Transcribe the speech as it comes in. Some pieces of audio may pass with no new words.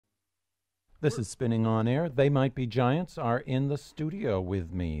This is Spinning On Air. They Might Be Giants are in the studio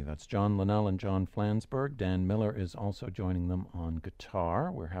with me. That's John Linnell and John Flansburgh. Dan Miller is also joining them on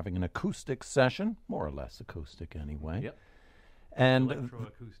guitar. We're having an acoustic session, more or less acoustic anyway. Yep. And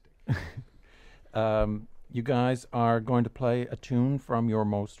Electroacoustic. you guys are going to play a tune from your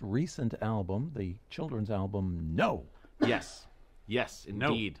most recent album, the children's album No. Yes. Yes,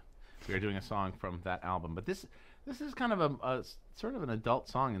 indeed. We are doing a song from that album. But this is kind of a sort of an adult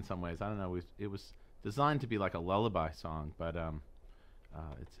song in some ways. I don't know. It was designed to be like a lullaby song, but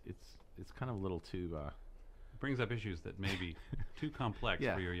it's kind of a little too Brings up issues that may be too complex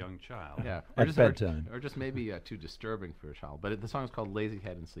Yeah. for your young child. yeah, At bedtime. or just maybe too disturbing for a child. But the song is called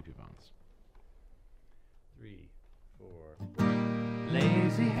 "Lazyhead and Sleepybones." 3, 4.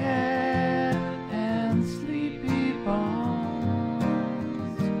 Lazyhead and sleepy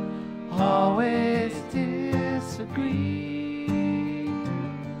bones always disagree.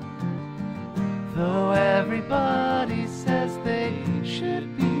 Though everybody says they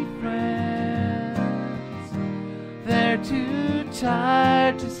should be friends, they're too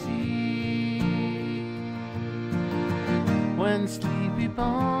tired to see. When Sleepy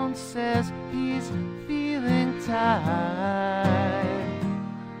Bones says he's feeling tired,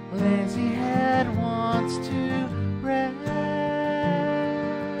 Lazyhead wants to rest.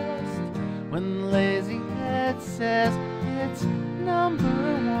 When Lazyhead says it's number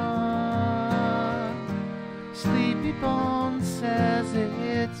one, Sleepy Bones says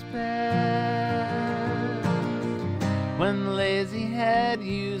it's best. When Lazyhead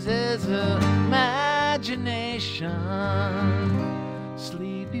uses imagination,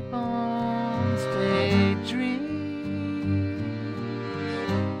 Sleepy Bones daydream.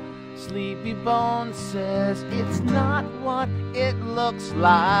 Sleepy Bones says it's not what it looks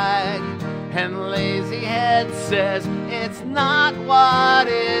like, and Lazyhead says it's not what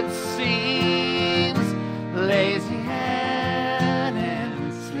it seems. Lazyhead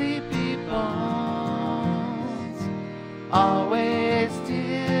and Sleepy Bones always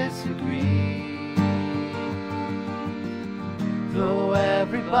disagree. Though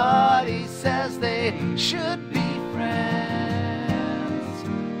everybody says they should be friends,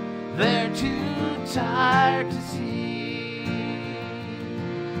 they're too tired to see.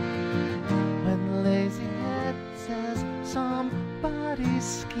 When Lazyhead says somebody's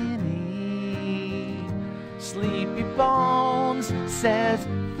skinny, Sleepy Bones says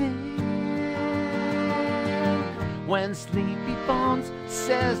thin. When Sleepy Bones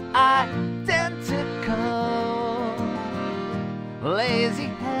says identical,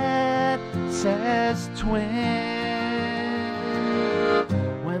 Lazyhead says twin.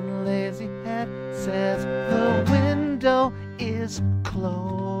 When Lazyhead says the window is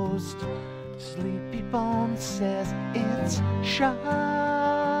closed, Sleepy Bones says it's shut.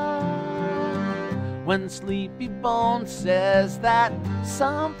 When Sleepy Bones says that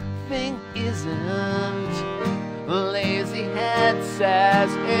something isn't, Lazyhead says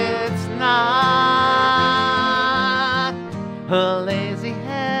it's not.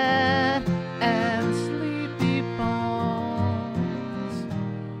 Lazyhead and Sleepy Bones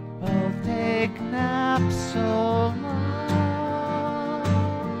both take naps so long,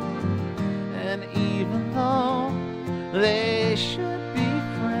 and even though they should be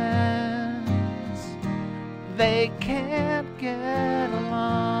friends, they can't get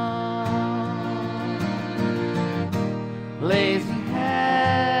along.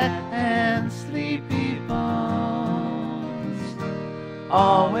 Lazyhead and Sleepy Bones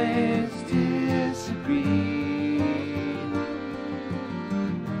always disagree.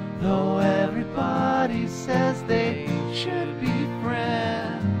 Though everybody says they should be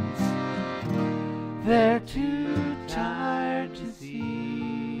friends, they're too tired to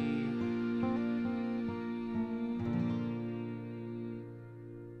see.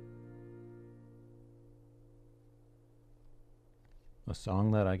 A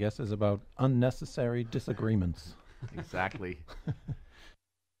song that I guess is about unnecessary disagreements. Exactly.